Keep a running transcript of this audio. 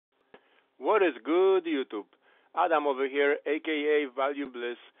What is good, YouTube? Adam over here, aka Value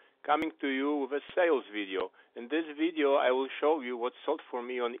Bliss, coming to you with a sales video. In this video, I will show you what sold for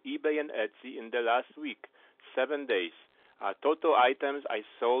me on eBay and Etsy in the last week, 7 days. Total items I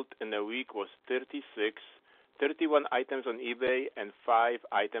sold in a week was 36, 31 items on eBay and 5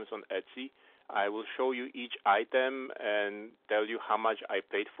 items on Etsy. I will show you each item and tell you how much I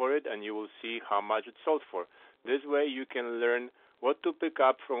paid for it, and you will see how much it sold for. This way you can learn what to pick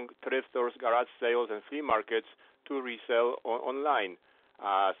up from thrift stores, garage sales, and flea markets to resell online.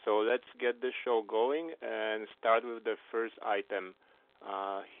 So let's get the show going and start with the first item.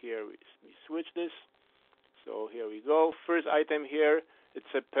 Here we switch this. So here we go. First item here, it's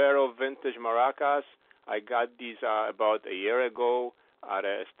a pair of vintage maracas. I got these about a year ago at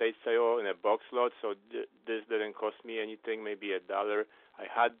a estate sale in a box lot, so this didn't cost me anything, maybe $1. I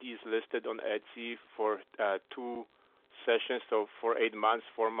had these listed on Etsy for 2 sessions, so for 8 months,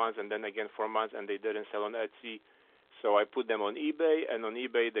 4 months, and then again 4 months, and they didn't sell on Etsy. So I put them on eBay, and on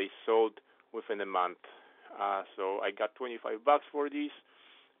eBay they sold within a month. So I got $25 for these,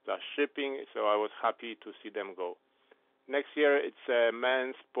 plus shipping, so I was happy to see them go. Next year, it's a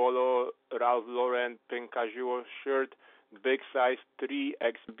men's polo Ralph Lauren pink casual shirt, big size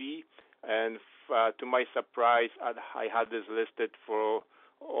 3XB, and to my surprise, I had this listed for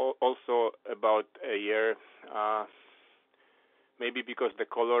also about a year. Maybe because the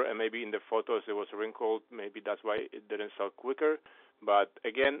color and maybe in the photos it was wrinkled, maybe that's why it didn't sell quicker. But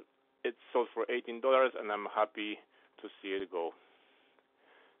again, it sold for $18, and I'm happy to see it go.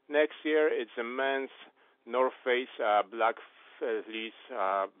 Next year, it's a men's North Face black fleece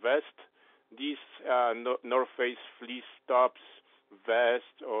vest. These North Face fleece tops,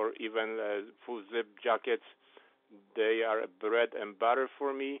 vest, or even full zip jackets, they are bread and butter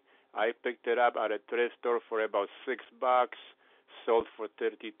for me. I picked it up at a thrift store for about $6, sold for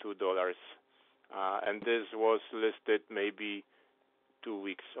 $32. And this was listed maybe 2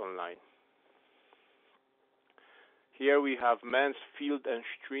 weeks online. Here we have men's Field and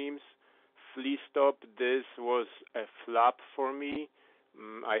Streams fleece top. This was a flop for me.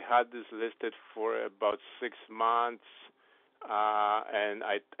 I had this listed for about 6 months, and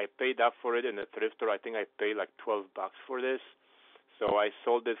I paid up for it in a thrift store. I think I paid like $12 for this. So I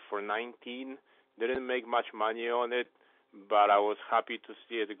sold it for $19. Didn't make much money on it, but I was happy to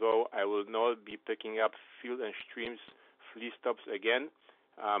see it go. I will not be picking up Field and Streams fleece tops again.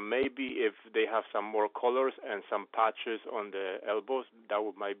 Maybe if they have some more colors and some patches on the elbows,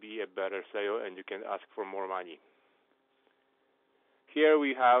 that might be a better sale, and you can ask for more money. Here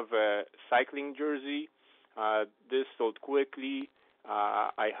we have a cycling jersey. This sold quickly.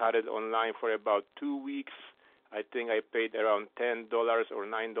 I had it online for about 2 weeks. I think I paid around $10 or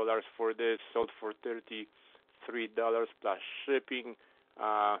 $9 for this. Sold for $33 plus shipping.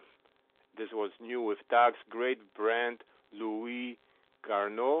 This was new with tags. Great brand, Louis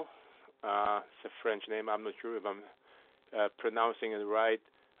Garneau. It's a French name. I'm not sure if I'm pronouncing it right.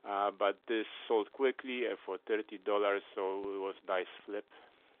 But this sold quickly for $30, so it was a nice flip.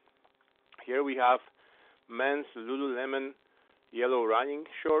 Here we have men's Lululemon yellow running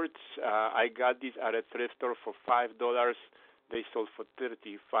shorts. I got these at a thrift store for $5. They sold for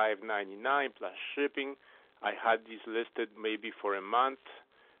 $35.99 plus shipping. I had these listed maybe for a month.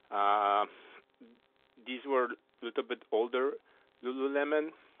 These were a little bit older Lululemon.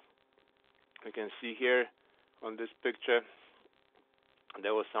 You can see here on this picture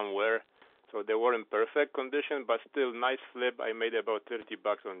there was some wear, so they were in perfect condition, but still nice flip. I made about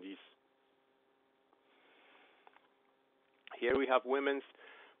 $30 on these. Here we have women's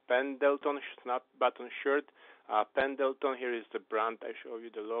Pendleton snap button shirt. Pendleton, here is the brand. I show you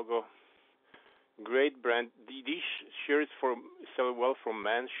the logo. Great brand. These shirts sell well for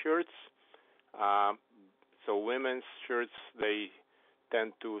men's shirts. So women's shirts, they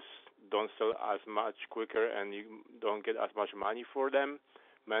tend to don't sell as much quicker, and you don't get as much money for them.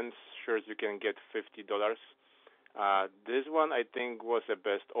 Men's shirts you can get $50. This one I think was the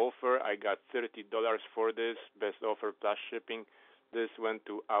best offer. I got $30 for this, best offer plus shipping. This went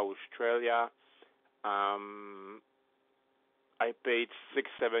to Australia. I paid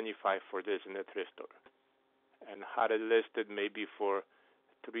 $6.75 for this in the thrift store, and had it listed maybe for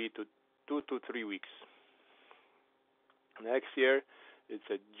 2 to 3 weeks. Next year, it's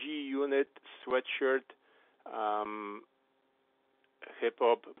a G-Unit sweatshirt,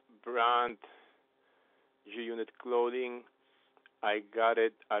 hip-hop brand, G-Unit clothing. I got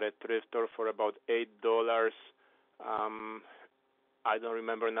it at a thrift store for about $8. I don't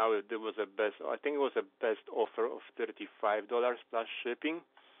remember now if it was the best. I think it was the best offer of $35 plus shipping.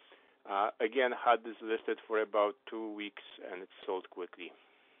 Again, had this listed for about 2 weeks, and it sold quickly.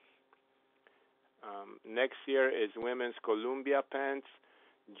 Next here is women's Columbia pants,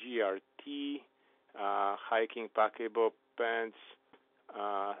 GRT, hiking packable pants.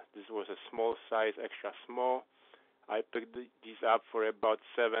 This was a small size, extra small. I picked these up for about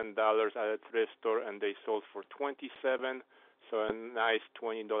 $7 at a thrift store, and they sold for $27, so a nice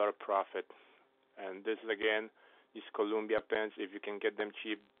 $20 profit. And this is again, these Columbia pants. If you can get them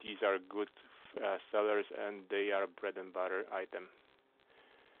cheap, these are good sellers, and they are bread and butter item.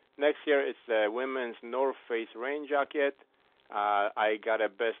 Next here is the women's North Face rain jacket. I got a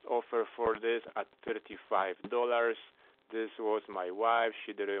best offer for this at $35. This was my wife.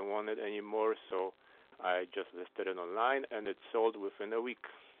 She didn't want it anymore, so I just listed it online, and it sold within a week.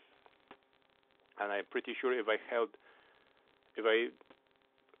 And I'm pretty sure if I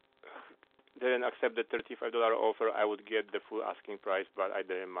didn't accept the $35 offer, I would get the full asking price, but I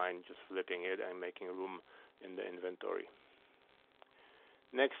didn't mind just flipping it and making room in the inventory.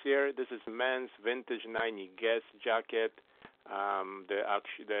 Next here, this is men's vintage 90 Guess jacket.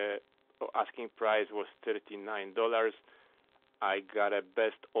 The asking price was $39. I got a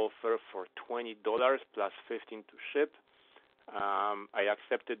best offer for $20 plus $15 to ship. I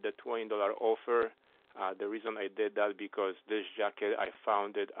accepted the $20 offer. The reason I did that because this jacket I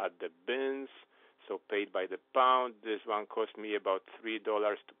found it at the bins, so paid by the pound. This one cost me about $3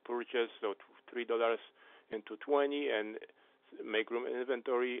 to purchase, so $3 into 20 and make room in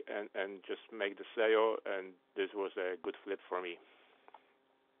inventory and just make the sale, and this was a good flip for me.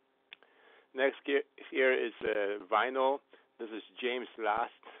 Next here is vinyl. This is James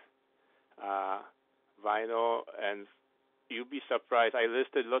Last vinyl, and you'll be surprised. I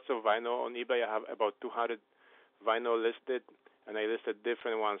listed lots of vinyl on eBay. I have about 200 vinyl listed, and I listed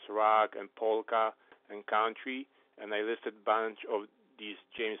different ones, rock and polka and country, and I listed a bunch of these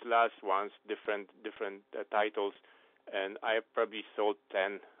James Last ones, different titles, and I probably sold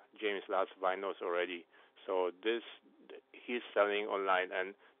 10 James Last vinyls already. So this he's selling online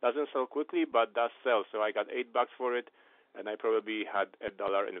and doesn't sell quickly, but does sell. So I got $8 for it, and I probably had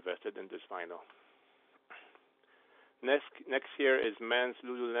 $1 invested in this vinyl. Next here is men's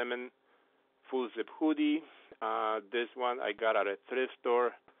Lululemon full zip hoodie. This one I got at a thrift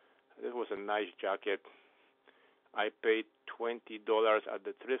store. This was a nice jacket. I paid $20 at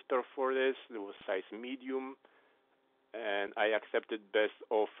the thrift store for this. It was size medium, and I accepted best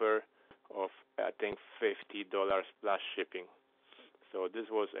offer of I think $50 plus shipping. So this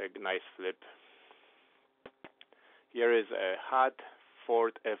was a nice flip. Here is a hot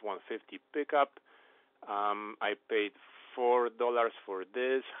Ford F-150 pickup. I paid $4 for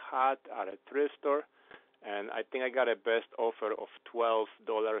this hat at a thrift store, and I think I got a best offer of $12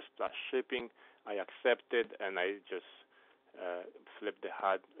 plus shipping. I accepted, and I just flipped the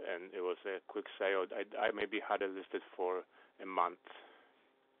hat, and it was a quick sale. I maybe had it listed for a month.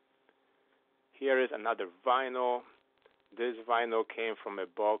 Here is another vinyl. This vinyl came from a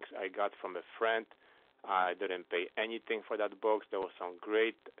box I got from a friend. I didn't pay anything for that box. There was some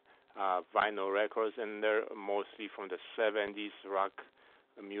great vinyl records in there, mostly from the 70s rock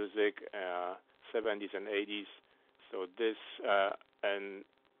music, 70s and 80s. So this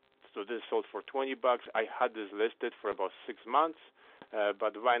sold for $20. I had this listed for about 6 months,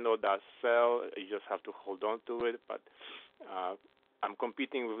 but vinyl does sell. You just have to hold on to it. But I'm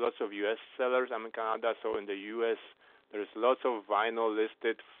competing with lots of U.S. sellers. I'm in Canada, so in the U.S. there's lots of vinyl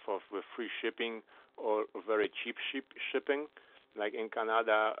listed with free shipping or very cheap shipping. Like in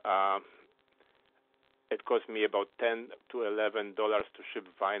Canada, it cost me about $10 to $11 to ship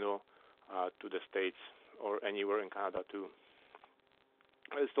vinyl to the States or anywhere in Canada too.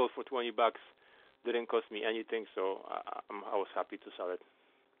 It sold for $20. Didn't cost me anything, so I was happy to sell it.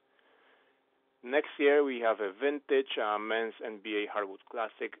 Next year we have a vintage men's NBA Hardwood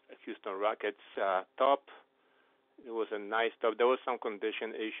Classic Houston Rockets top. It was a nice top. There was some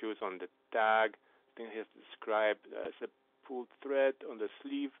condition issues on the tag. I think it's described as a pulled thread on the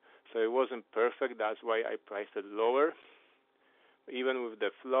sleeve, so it wasn't perfect. That's why I priced it lower. Even with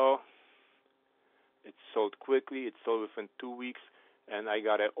the flaw, it sold quickly. It sold within 2 weeks, and I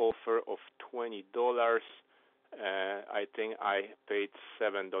got an offer of $20. I think I paid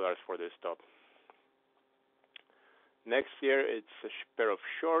 $7 for this top. Next year, it's a pair of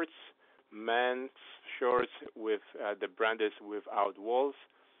shorts, men's shorts with the brand is Without Walls.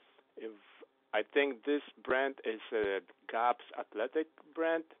 I think this brand is a Gap's athletic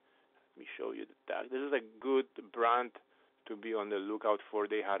brand. Let me show you the tag. This is a good brand to be on the lookout for.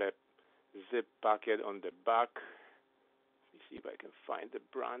 They had a zip pocket on the back. Let me see if I can find the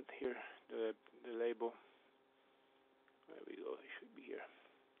brand here, the label. There we go. It should be here.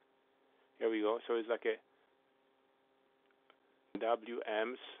 Here we go. So it's like a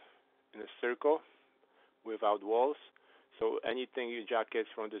WM's in a circle without walls. So anything you jackets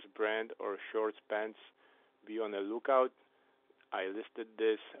from this brand or shorts, pants, be on the lookout. I listed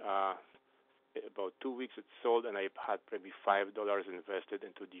this about 2 weeks. It sold, and I had maybe $5 invested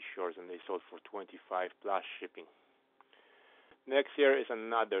into these shorts, and they sold for 25 plus shipping. Next here is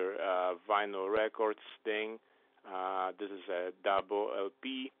another vinyl records thing. This is a double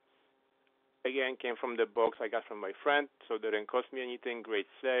LP. Again, came from the box I got from my friend, so it didn't cost me anything. Great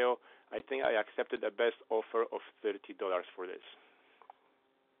sale. I think I accepted the best offer of $30 for this.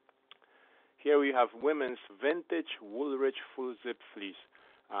 Here we have women's vintage Woolrich full zip fleece.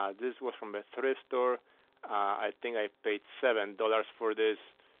 This was from a thrift store. I think I paid $7 for this.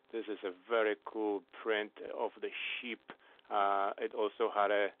 This is a very cool print of the sheep. It also had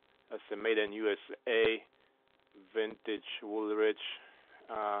a made in USA vintage Woolrich,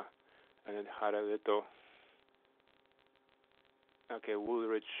 and it had a little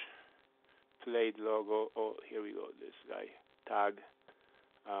Woolrich plate logo. Oh, here we go. This guy tag.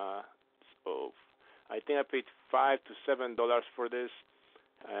 So I think I paid $5 to $7 for this,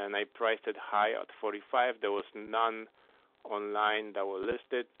 and I priced it high at 45. There was none online that were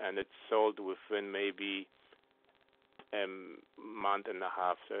listed, and it sold within maybe a month and a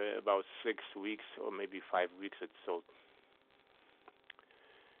half, so about 6 weeks or maybe 5 weeks it sold.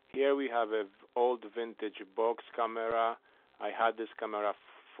 Here we have an old vintage box camera. I had this camera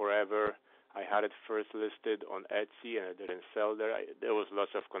forever. I had it first listed on Etsy, and it didn't sell there. There was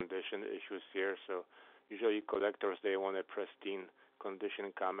lots of condition issues here, so usually collectors, they want a pristine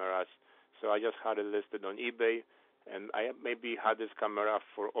condition cameras. So I just had it listed on eBay, and I maybe had this camera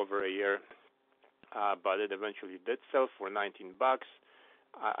for over a year, but it eventually did sell for $19.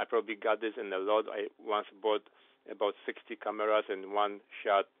 I probably got this in a lot. I once bought about 60 cameras in one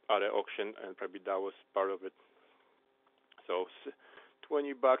shot at an auction, and probably that was part of it. So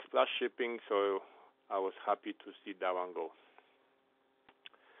 $20 plus shipping, so I was happy to see that one go.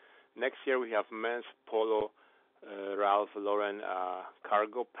 Next here we have men's polo Ralph Lauren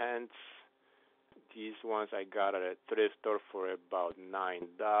cargo pants. These ones I got at a thrift store for about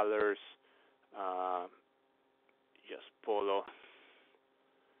 $9. Just polo,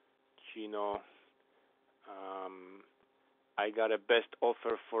 chino. I got a best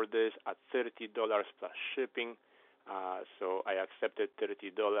offer for this at $30 plus shipping. So I accepted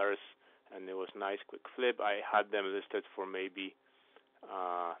 $30, and it was nice quick flip. I had them listed for maybe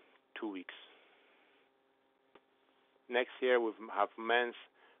 2 weeks. Next here we have men's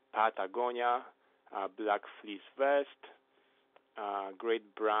Patagonia black fleece vest.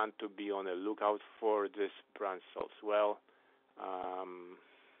 Great brand to be on the lookout for. This brand sells well.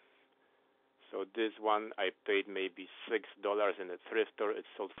 So this one I paid maybe $6 in the thrift store. It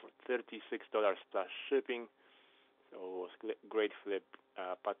sold for $36 plus shipping. So it was great flip.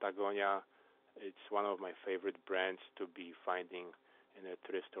 Patagonia, it's one of my favorite brands to be finding in the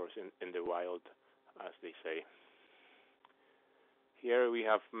thrift stores in the wild, as they say. Here we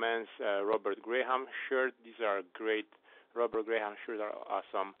have men's Robert Graham shirt. These are great. Robert Graham shirts are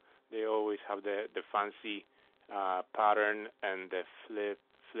awesome. They always have the fancy pattern and the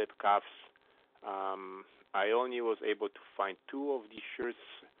flip cuffs. I only was able to find 2 of these shirts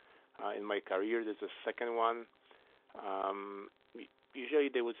in my career. There's a second one. Usually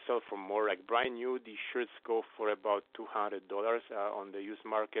they would sell for more. Like brand new, these shirts go for about $200 on the used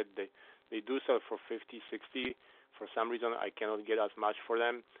market. They do sell for $50, $60. For some reason, I cannot get as much for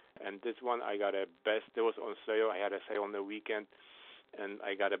them. And this one, I got a best. It was on sale. I had a sale on the weekend, and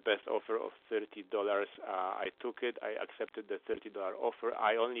I got a best offer of $30. I took it. I accepted the $30 offer.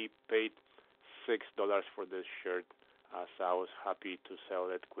 I only paid $6 for this shirt, so I was happy to sell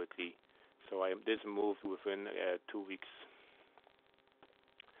it quickly. So this moved within 2 weeks.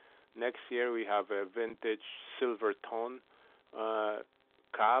 Next here we have a vintage silver tone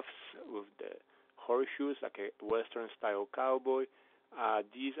cuffs with the horseshoes, like a Western style cowboy.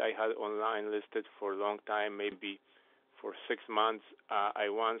 These I had online listed for a long time, maybe for 6 months.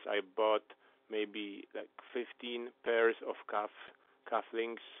 I bought maybe like 15 pairs of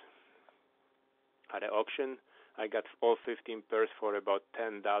cufflinks at an auction. I got all 15 pairs for about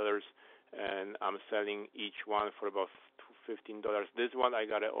 $10, and I'm selling each one for about $15. This one I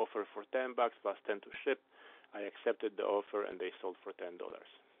got an offer for $10 plus 10 to ship. I accepted the offer, and they sold for $10.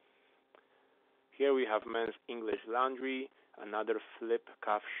 Here we have men's English laundry, another flip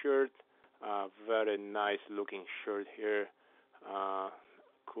cuff shirt. Very nice looking shirt here.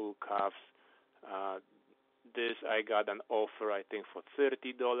 Cool cuffs. This I got an offer, I think, for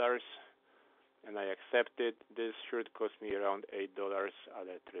 $30, and I accepted. This shirt cost me around $8 at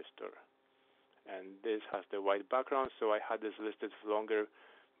a thrift store. And this has the white background, so I had this listed for longer,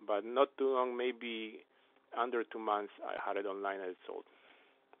 but not too long, maybe under 2 months, I had it online and it sold.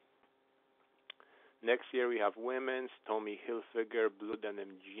 Next here we have women's Tommy Hilfiger Blue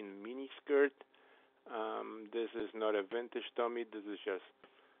Denim Jean Mini Skirt. This is not a vintage Tommy. This is just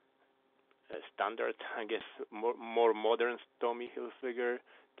a standard, I guess, more modern Tommy Hilfiger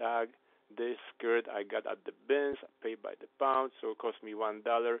tag. This skirt I got at the bins. I paid by the pound, so it cost me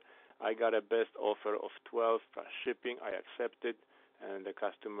 $1. I got a best offer of 12 plus shipping. I accepted, and the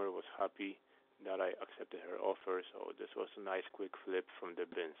customer was happy that I accepted her offer. So this was a nice quick flip from the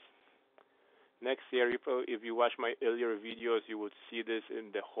bins. Next here, if you watch my earlier videos, you would see this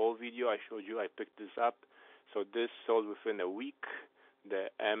in the whole video. I showed you I picked this up. So this sold within a week. The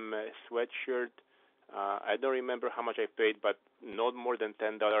M sweatshirt. I don't remember how much I paid, but not more than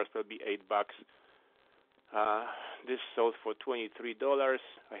 $10, probably $8. This sold for $23.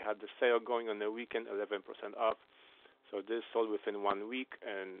 I had the sale going on the weekend, 11% off. So this sold within 1 week,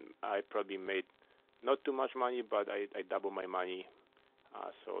 and I probably made not too much money, but I doubled my money.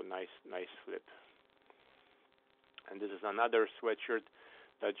 So nice flip. And this is another sweatshirt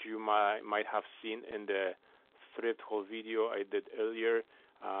that you might have seen in the thrift haul video I did earlier.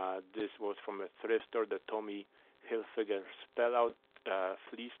 This was from a thrift store, the Tommy Hilfiger Spell Out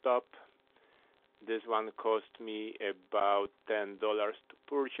fleece top. This one cost me about $10 to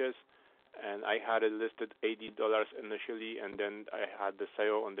purchase, and I had it listed $80 initially, and then I had the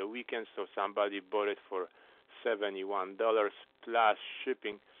sale on the weekend, so somebody bought it for $71 plus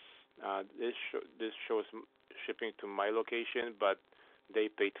shipping. This shows shipping to my location, but they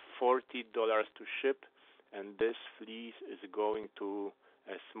paid $40 to ship, and this fleece is going to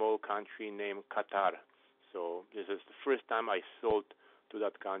a small country named Qatar. So this is the first time I sold to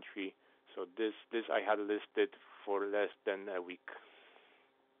that country. So this I had listed for less than a week,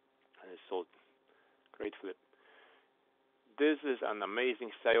 and it sold. Great flip. This is an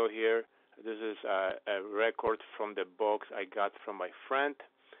amazing sale here. This is a record from the box I got from my friend.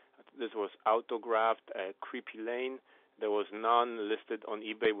 This was autographed, Creepy Lane. There was none listed on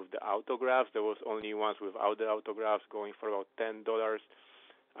eBay with the autographs. There was only ones without the autographs going for about $10.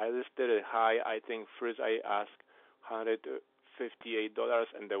 I listed it high. I think first I asked $158,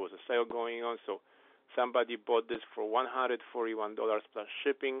 and there was a sale going on. So somebody bought this for $141 plus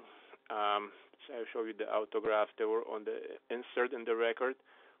shipping. So I'll show you the autographs. They were on the insert in the record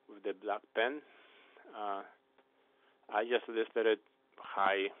with the black pen. I just listed it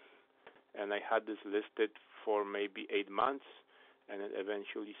high, and I had this listed for maybe 8 months, and it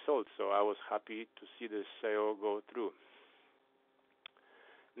eventually sold. So I was happy to see this sale go through.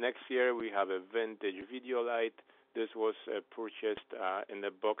 Next year we have a vintage video light. This was purchased in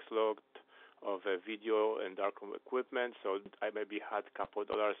the box lot of a video and darkroom equipment. So I maybe had a couple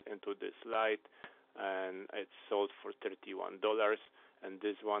dollars into this light, and it sold for $31. And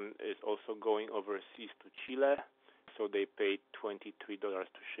this one is also going overseas to Chile. So they paid $23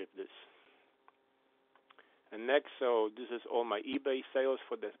 to ship this. And next, so this is all my eBay sales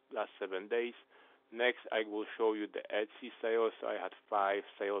for the last 7 days. Next, I will show you the Etsy sales. I had 5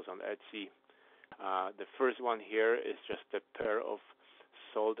 sales on Etsy. The first one here is just a pair of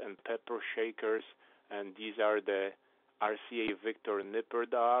salt and pepper shakers, and these are the RCA Victor Nipper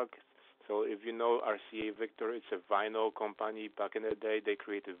dogs. So if you know RCA Victor, it's a vinyl company. Back in the day, they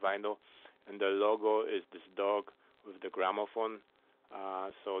created vinyl, and the logo is this dog with the gramophone.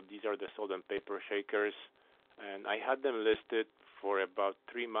 So these are the salt and pepper shakers, and I had them listed for about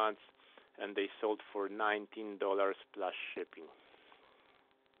 3 months, and they sold for $19 plus shipping.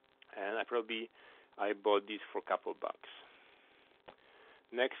 And I bought these for a couple bucks.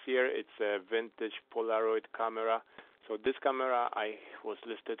 Next year, it's a vintage Polaroid camera. So this camera I was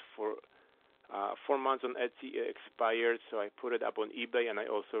listed for 4 months on Etsy. It expired, so I put it up on eBay, and I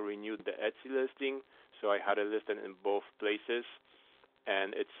also renewed the Etsy listing. So I had it listed in both places,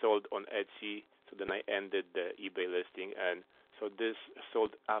 and it sold on Etsy. So then I ended the eBay listing, and so this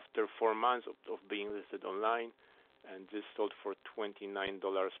sold after 4 months of being listed online, and this sold for $29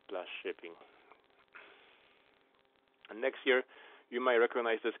 plus shipping. And next year, you might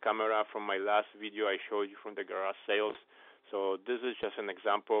recognize this camera from my last video I showed you from the garage sales. So this is just an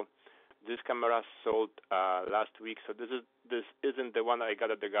example. This camera sold last week. So this isn't the one I got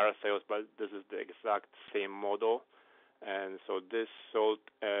at the garage sales, but this is the exact same model. And so this sold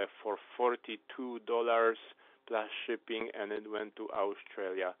for $42 plus shipping, and it went to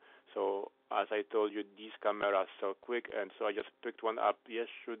Australia. So as I told you, these cameras sell quick, and so I just picked one up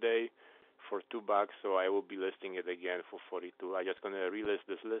yesterday for $2. So I will be listing it again for $42. I'm just gonna relist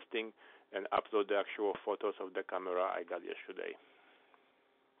this listing and upload the actual photos of the camera I got yesterday.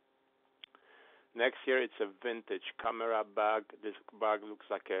 Next here, it's a vintage camera bag. This bag looks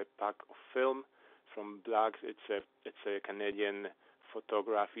like a pack of film from Blacks. It's a Canadian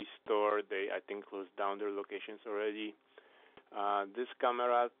photography store. They, I think, closed down their locations already. This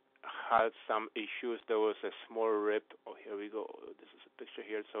camera had some issues. There was a small rip. Oh, here we go. This is a picture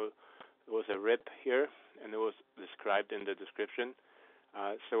here. So there was a rip here, and it was described in the description.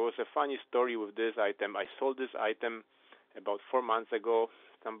 So it was a funny story with this item. I sold this item about 4 months ago.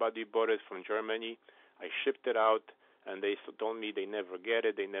 Somebody bought it from Germany. I shipped it out, and they told me they never get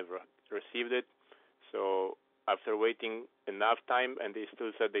it. They never received it. So after waiting enough time, and they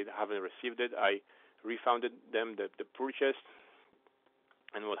still said they haven't received it, I refunded them the purchase.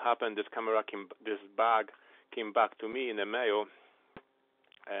 And what happened? This bag came back to me in the mail,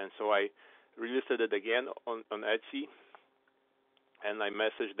 and so I relisted it again on Etsy, and I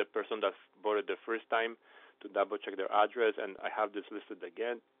messaged the person that bought it the first time to double check their address, and I have this listed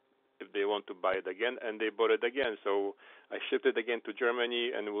again if they want to buy it again, and they bought it again. So I shipped it again to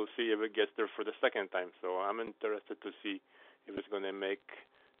Germany, and we'll see if it gets there for the second time. So I'm interested to see if it's going to make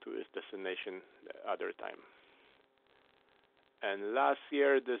to its destination the other time. And last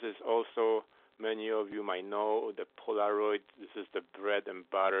year, this is also, many of you might know, the Polaroid. This is the bread and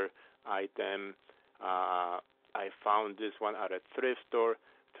butter item. I found this one at a thrift store.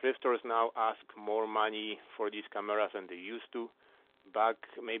 Thrift stores now ask more money for these cameras than they used to. Back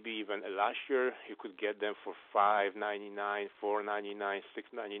maybe even last year, you could get them for $5.99, $4.99,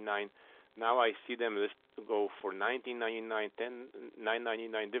 $6.99. Now I see them go for $19.99,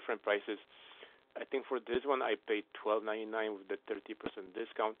 $9.99, different prices. I think for this one I paid $12.99 with the 30%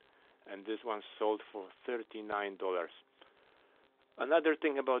 discount, and this one sold for $39. Another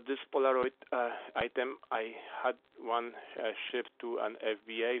thing about this Polaroid item, I had one shipped to an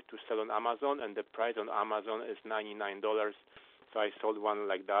FBA to sell on Amazon, and the price on Amazon is $99. So I sold one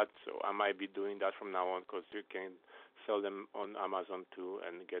like that. So I might be doing that from now on, because you can sell them on Amazon too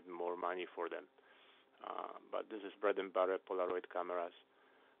and get more money for them. But this is bread and butter Polaroid cameras.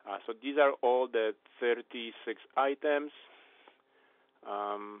 So these are all the 36 items.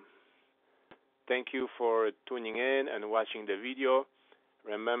 Thank you for tuning in and watching the video.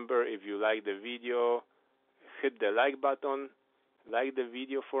 Remember, if you like the video, hit the like button. Like the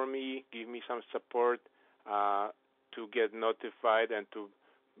video for me. Give me some support to get notified and to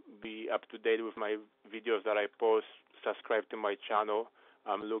be up to date with my videos that I post. Subscribe to my channel.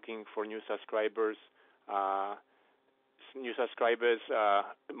 I'm looking for new subscribers. New subscribers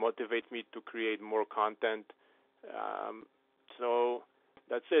motivate me to create more content. So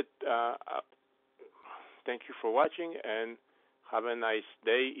that's it. Thank you for watching, and have a nice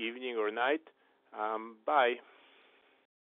day, evening, or night. Bye.